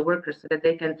of the workers, so that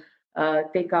they can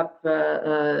take up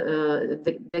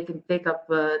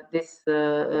this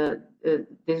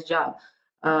job.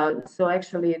 So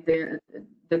actually, the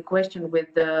question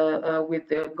with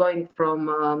going from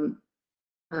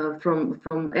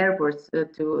airports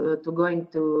to going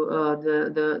to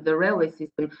the railway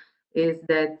system is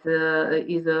that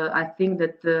I think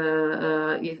that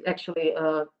is actually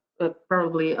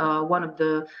probably one of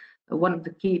the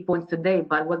key points today.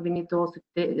 But what we need to also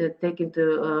take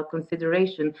into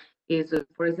consideration is,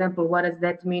 for example, what does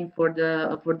that mean for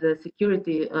the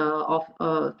security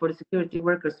for the security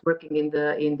workers working in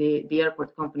the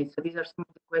airport companies? So these are some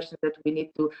of the questions that we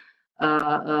need to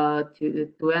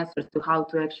answer to how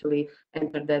to actually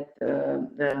enter that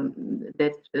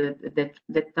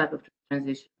type of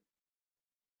transition.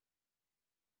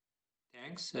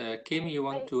 Thanks. Kim, you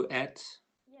want to add?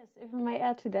 Yes, if I may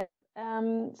add to that.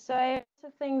 So I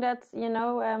also think that,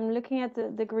 looking at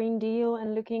the Green Deal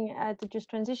and looking at the Just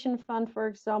Transition Fund, for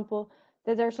example,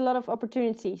 that there's a lot of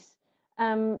opportunities.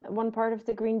 One part of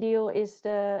the Green Deal is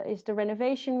the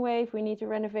renovation wave. We need to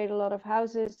renovate a lot of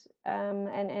houses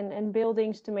and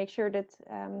buildings to make sure that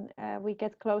we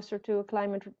get closer to a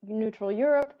climate neutral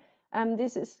Europe.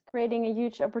 This is creating a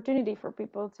huge opportunity for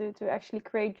people to actually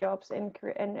create jobs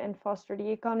and foster the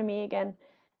economy again.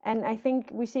 And I think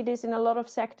we see this in a lot of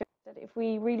sectors, that if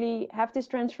we really have this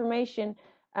transformation,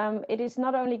 it is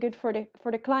not only good for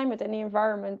the climate and the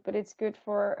environment, but it's good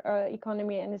for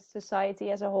economy and its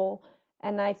society as a whole.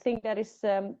 And I think that is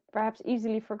perhaps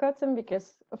easily forgotten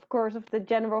because, of course, of the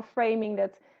general framing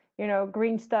that, you know,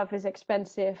 green stuff is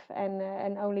expensive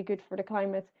and only good for the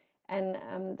climate. And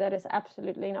that is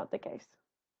absolutely not the case.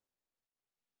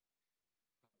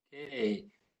 Okay.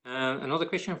 Another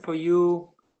question for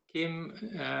you, Kim.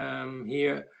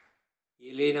 Here,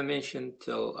 Jelena mentioned,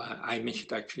 I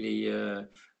mentioned actually the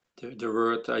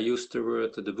word, I used the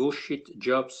word the bullshit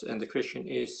jobs. And the question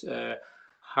is,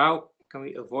 how can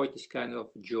we avoid this kind of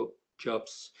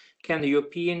jobs? Can the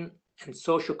European and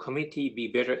Social Committee be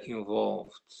better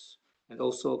involved? And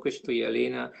also a question to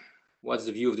Jelena, what's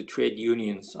the view of the trade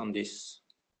unions on this?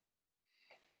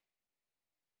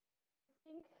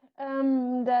 I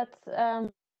think that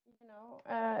you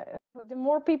know, the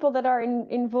more people that are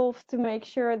involved to make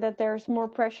sure that there's more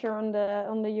pressure on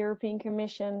the European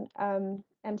Commission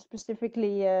and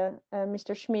specifically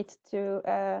Mr. Schmidt to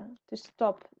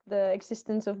stop the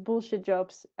existence of bullshit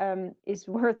jobs is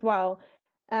worthwhile.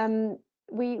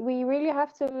 We really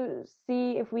have to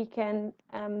see if we can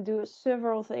do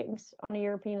several things on a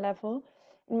European level.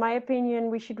 In my opinion,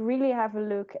 we should really have a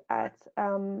look at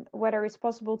whether it's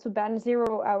possible to ban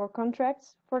 0-hour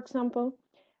contracts, for example.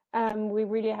 We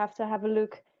really have to have a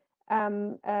look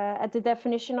at the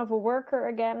definition of a worker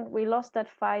again. We lost that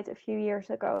fight a few years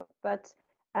ago, but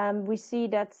we see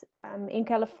that in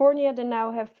California, they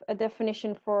now have a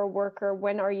definition for a worker.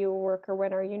 When are you a worker?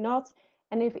 When are you not?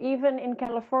 And if even in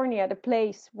California, the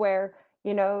place where,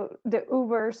 you know, the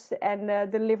Ubers and the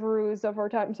Deliveroos of our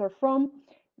times are from,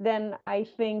 then I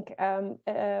think on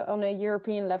a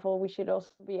European level, we should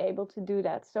also be able to do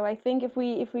that. So I think if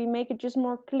we make it just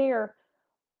more clear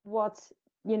what,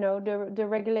 you know, the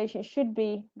regulation should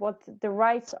be, what the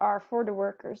rights are for the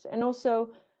workers, and also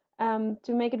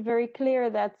to make it very clear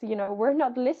that, you know, we're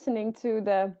not listening to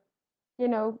the, you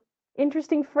know,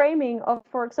 interesting framing of,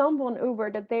 for example, an Uber,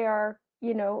 that they are,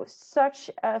 you know,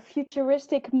 such a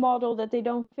futuristic model that they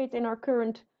don't fit in our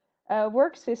current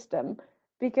work system,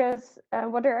 because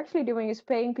what they're actually doing is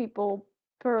paying people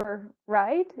per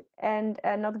ride and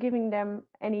not giving them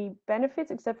any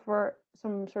benefits except for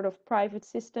some sort of private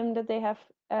system that they have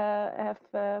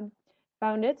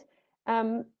founded,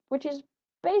 which is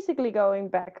basically going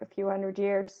back a few hundred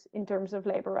years in terms of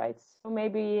labor rights. So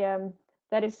maybe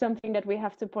that is something that we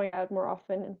have to point out more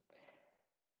often.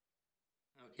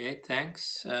 Okay,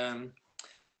 thanks. Jelena,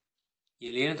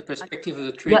 the perspective of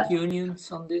the trade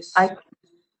unions on this?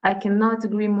 I cannot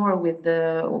agree more with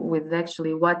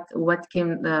actually what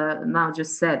Kim now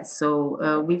just said.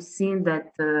 So we've seen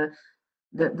that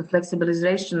the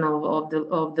flexibilization of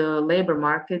the labor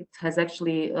market has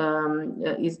actually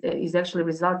is actually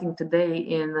resulting today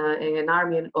in an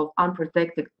army of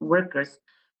unprotected workers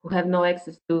who have no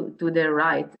access to their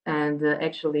rights, and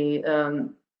actually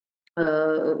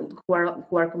who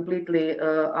are completely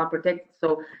unprotected.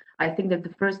 So I think that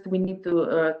the first we need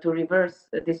to reverse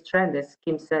this trend, as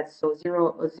Kim said. So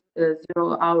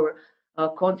zero-hour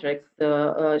contracts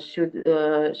should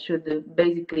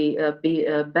basically be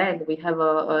banned. We have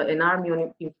an army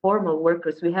of informal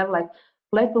workers. We have like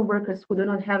platform workers who do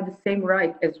not have the same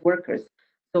right as workers.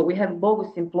 So we have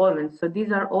bogus employment. So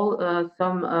these are all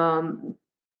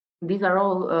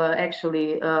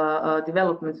actually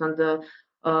developments on the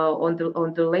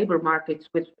labor markets,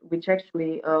 which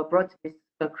actually brought this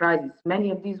crisis. Many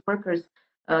of these workers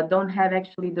don't have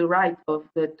actually the right to,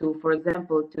 for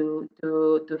example, to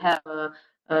have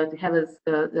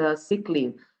a sick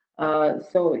leave.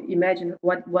 So imagine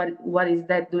what is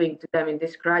that doing to them in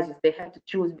this crisis? They have to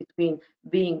choose between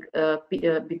being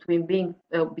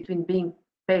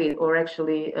paid or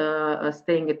actually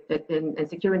staying and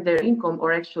securing their income,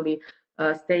 or actually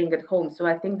staying at home. So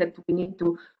I think that we need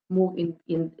to move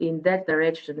in that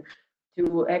direction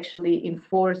to actually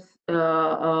enforce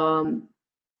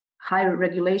higher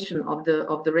regulation of the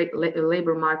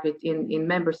labor market in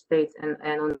member states and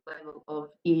on the level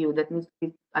of EU. That needs to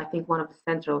be, I think, one of the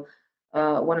central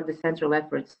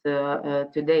efforts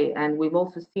today. And we've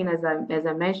also seen, as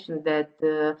I mentioned, that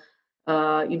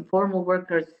informal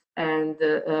workers and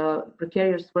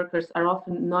precarious workers are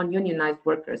often non-unionized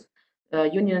workers.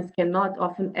 Unions cannot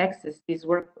often access these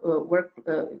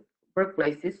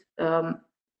workplaces.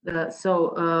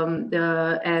 And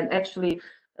actually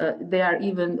they are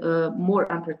even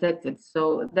more unprotected.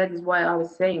 So that is why I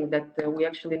was saying that we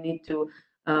actually need to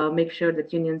make sure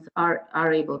that unions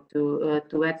are able to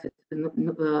access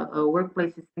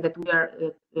workplaces, and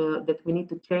that we need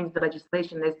to change the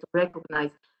legislation as to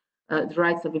recognize the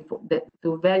rights of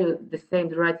to value the same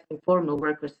the rights of informal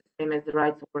workers, the same as the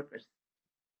rights of workers.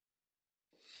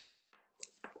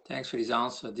 Thanks for this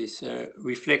answer. This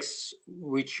reflects,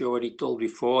 which you already told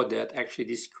before, that actually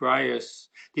this crisis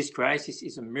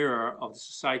is a mirror of the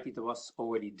society that was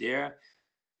already there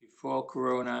before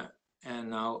Corona, and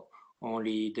now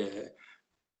only the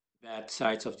bad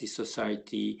sides of this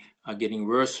society are getting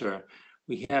worse.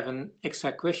 We have an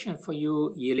extra question for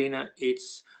you, Jelena.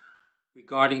 It's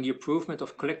regarding the improvement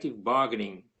of collective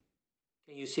bargaining.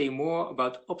 Can you say more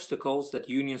about obstacles that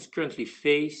unions currently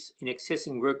face in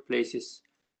accessing workplaces,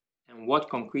 and what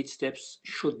concrete steps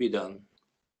should be done?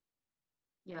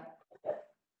 Yeah.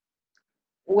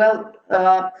 Well,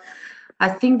 I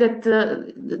think that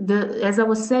as I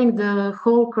was saying, the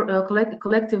whole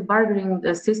collective bargaining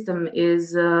system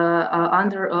is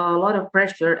under a lot of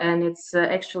pressure, and it's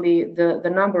actually the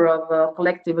number of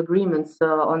collective agreements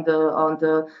on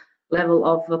the level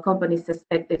of companies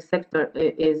sector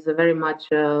is very much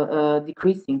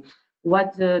decreasing.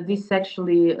 What this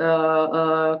actually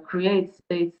creates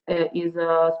is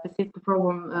a specific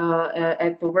problem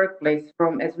at the workplace,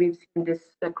 from, as we've seen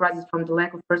this crisis, from the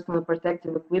lack of personal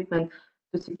protective equipment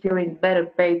to securing better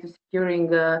pay, to securing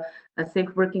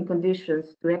safe working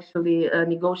conditions, to actually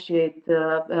negotiate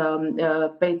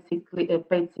paid sick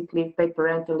leave, paid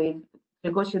parental leave,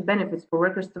 negotiate benefits for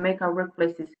workers to make our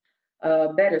workplaces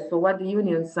better. So what the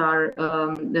unions are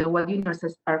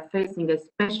facing,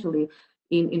 especially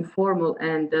in informal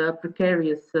and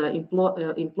precarious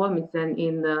employments and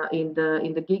in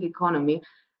the gig economy,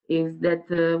 is that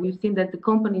we've seen that the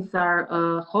companies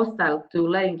are hostile to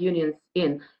letting unions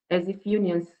in, as if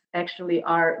unions actually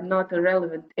are not a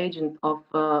relevant agent of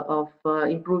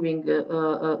improving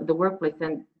the workplace,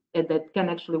 and that can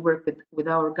actually work with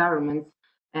our governments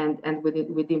and with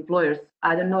the employers.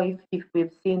 I don't know if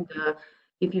we've seen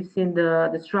if you've seen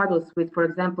the struggles with, for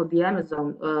example, the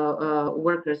Amazon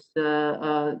workers,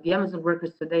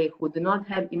 today, who do not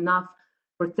have enough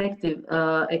protective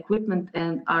equipment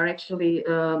and are actually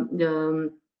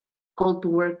called to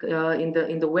work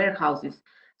in the warehouses.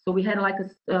 So we had like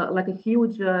a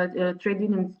huge trade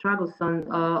union struggles on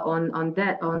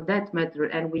that matter,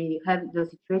 and we had the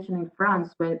situation in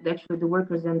France when actually the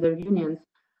workers and their unions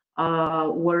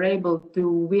were able to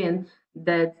win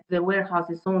that the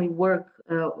warehouses only work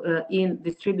in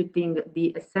distributing the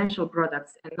essential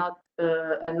products and not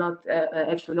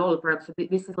actually all the products. So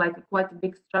this is like quite a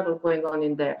big struggle going on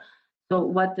in there. So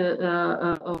what the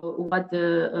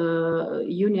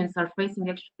unions are facing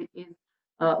actually is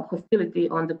hostility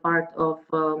on the part of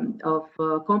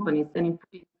companies, and in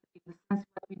the sense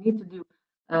what we need to do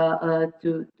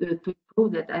to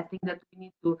improve that. I think that we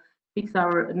need to fix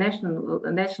our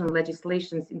national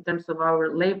legislations in terms of our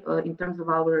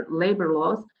labor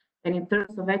laws, and in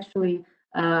terms of actually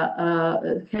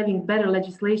having better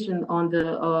legislation on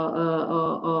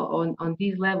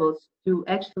these levels to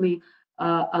actually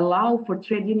allow for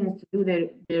trade unions to do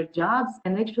their jobs,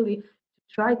 and actually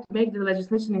try to make the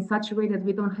legislation in such a way that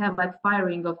we don't have like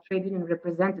firing of trade union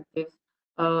representatives,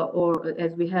 or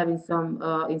as we have in some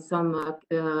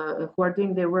who are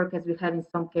doing their work, as we have in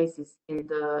some cases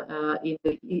still in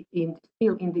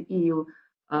the EU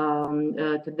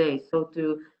today. So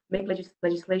to make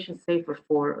legislation safer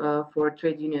for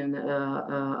trade union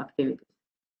activities.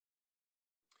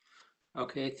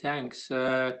 Okay, thanks.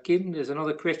 Kim, there's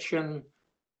another question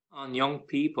on young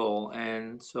people.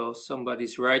 And so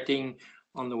somebody's writing,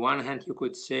 on the one hand, you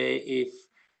could say if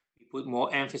we put more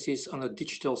emphasis on a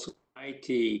digital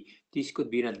society, this could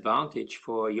be an advantage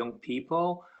for young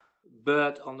people.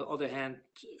 But on the other hand,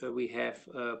 we have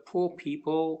poor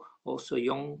people, also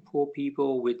young poor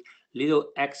people with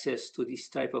little access to this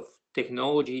type of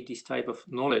technology, this type of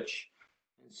knowledge.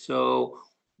 So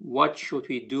what should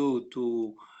we do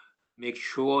to make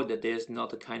sure that there's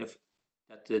not a kind of,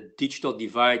 that the digital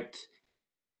divide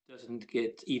doesn't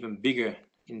get even bigger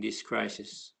in this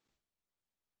crisis?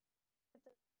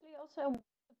 Also,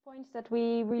 the points that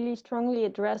we really strongly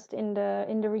addressed in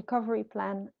the recovery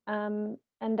plan,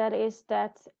 and that is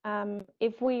that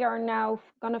if we are now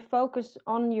going to focus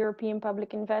on European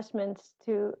public investments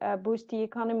to boost the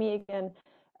economy again,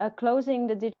 closing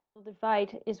the digital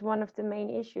divide is one of the main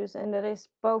issues, and that is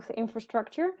both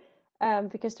infrastructure,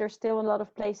 because there's still a lot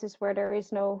of places where there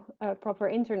is no proper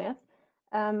internet,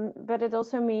 but it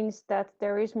also means that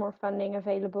there is more funding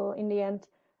available in the end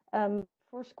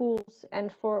schools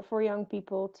and for young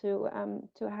people to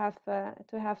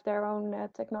have their own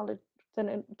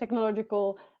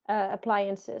technological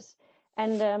appliances.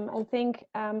 And I think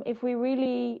if we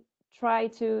really try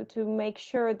to make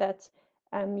sure that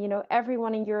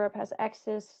everyone in Europe has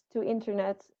access to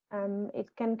internet, it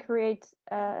can create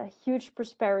a huge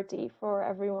prosperity for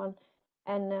everyone,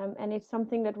 and it's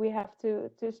something that we have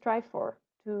to strive for,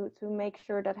 to make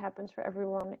sure that happens for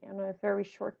everyone on a very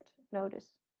short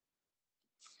notice.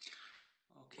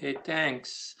 Okay,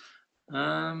 thanks.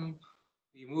 We're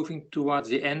moving towards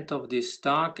the end of this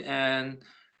talk, and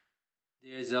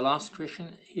there's a last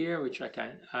question here, which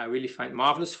I really find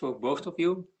marvelous for both of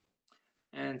you.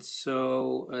 And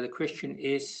so the question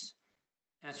is,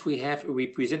 as we have a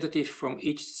representative from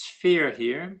each sphere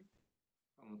here,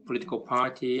 from a political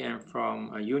party and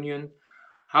from a union,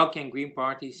 how can green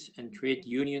parties and trade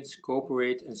unions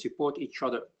cooperate and support each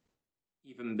other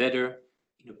even better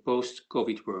in a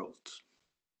post-COVID world?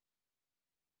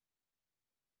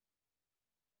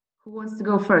 Who wants to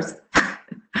go first?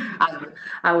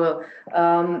 I will.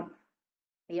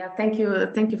 Yeah, thank you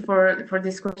for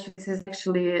this question. This is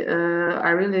actually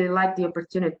I really like the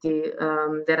opportunity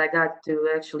that I got to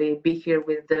actually be here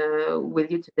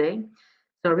with you today.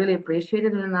 So I really appreciate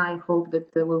it, and I hope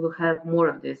that we will have more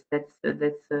of this. That's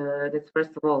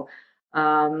first of all.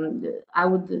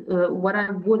 What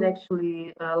I would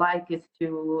actually like is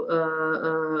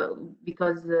to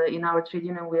because in our trade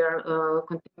union we are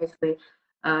continuously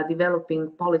developing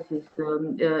policies,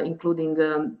 including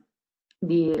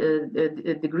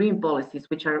the green policies,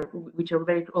 which are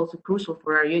very also crucial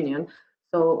for our union.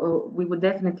 So we would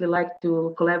definitely like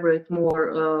to collaborate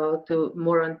more on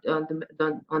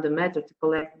the matter, to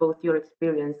collect both your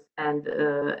experience and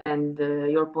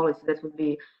your policy. That would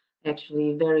be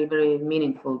actually very, very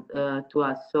meaningful to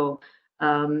us. So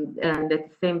and at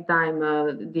the same time,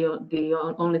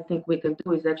 the only thing we can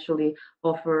do is actually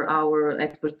offer our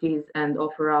expertise and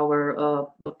offer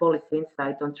our policy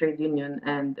insight on trade union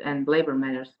and labor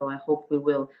matters. So I hope we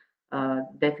will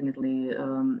definitely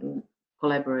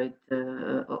collaborate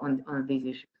on these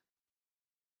issues.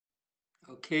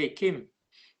 Okay, Kim.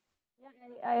 Yeah,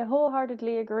 I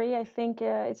wholeheartely agree. I think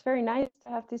it's very nice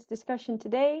to have this discussion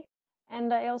today.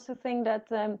 And I also think that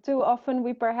too often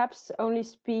we perhaps only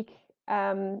speak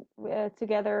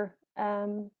together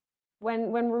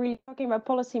when we're really talking about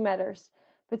policy matters.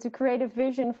 But to create a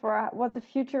vision for what the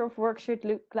future of work should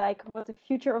look like, what the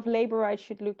future of labor rights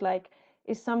should look like,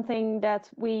 is something that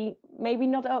we maybe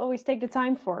not always take the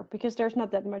time for, because there's not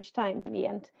that much time in the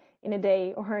end, in a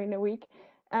day or in a week.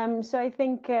 So I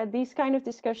think these kind of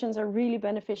discussions are really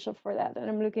beneficial for that, and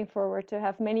I'm looking forward to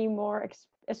have many more,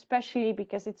 especially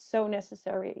because it's so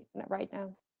necessary right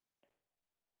now.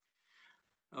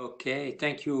 Okay,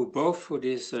 thank you both for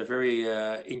this very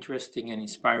interesting and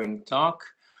inspiring talk.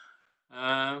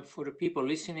 For the people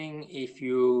listening, if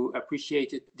you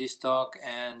appreciated this talk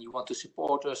and you want to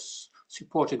support us,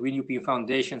 support the Green European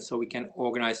Foundation so we can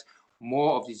organize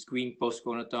more of these Green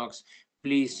Post-Corona talks,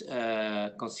 please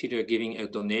consider giving a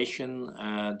donation.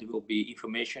 There will be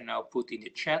information now put in the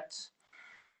chat.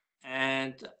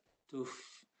 And to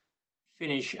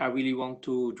finish, I really want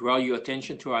to draw your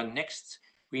attention to our next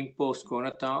Green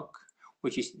Post-Corona talk,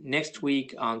 which is next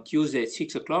week on Tuesday at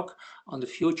 6 o'clock on the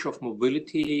future of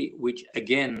mobility, which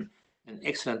again, an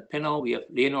excellent panel. We have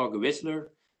Leonor Gewessler,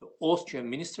 the Austrian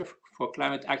Minister for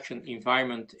Climate Action,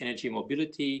 Environment, Energy,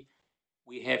 Mobility.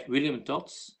 We have William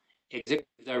Dodds,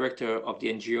 Executive Director of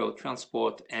the NGO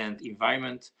Transport and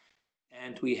Environment.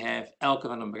 And we have Elke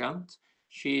van den Brand.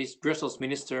 She is Brussels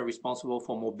Minister responsible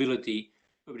for mobility,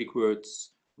 public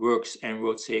works and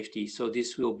road safety. So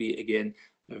this will be, again,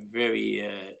 a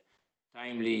very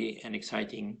timely and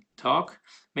exciting talk.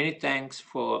 Many thanks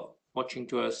for watching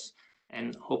to us,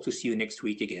 and hope to see you next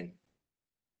week again.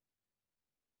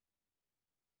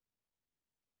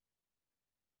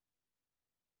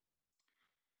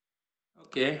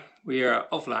 Okay, we are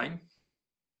offline.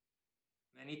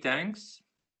 Many thanks.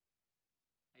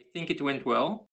 I think it went well.